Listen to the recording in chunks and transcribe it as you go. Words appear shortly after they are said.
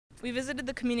We visited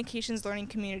the communications learning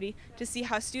community to see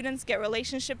how students get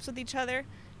relationships with each other,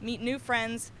 meet new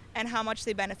friends, and how much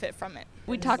they benefit from it.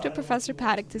 We talked to Professor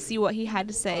Paddock to see what he had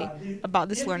to say about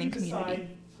this learning community.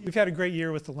 We've had a great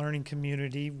year with the learning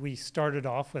community. We started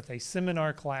off with a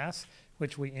seminar class,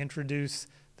 which we introduce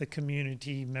the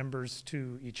community members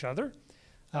to each other,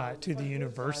 to the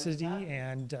university,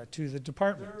 and to the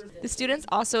department. The students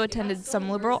also attended some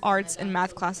liberal arts and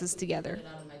math classes together.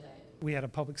 We had a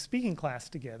public speaking class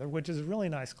together, which is a really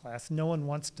nice class. No one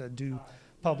wants to do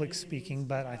public speaking,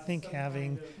 but I think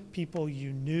having people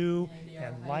you knew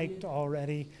and liked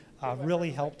already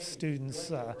really helped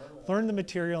students learn the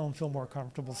material and feel more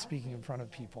comfortable speaking in front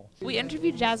of people. We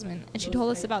interviewed Jasmine, and she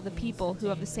told us about the people who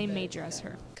have the same major as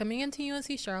her. Coming into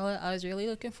UNC Charlotte, I was really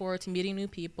looking forward to meeting new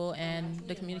people, and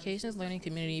the communications learning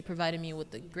community provided me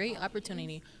with the great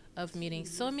opportunity of meeting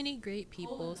so many great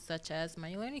people, such as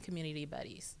my learning community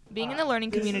buddies. Being in the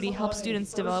learning community helps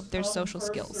students develop their social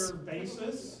skills.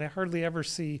 I hardly ever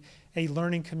see a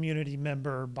learning community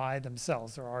member by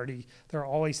themselves. They're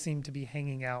always seem to be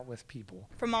hanging out with people.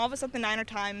 From all of us at the Niner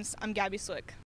Times, I'm Gabi Swic.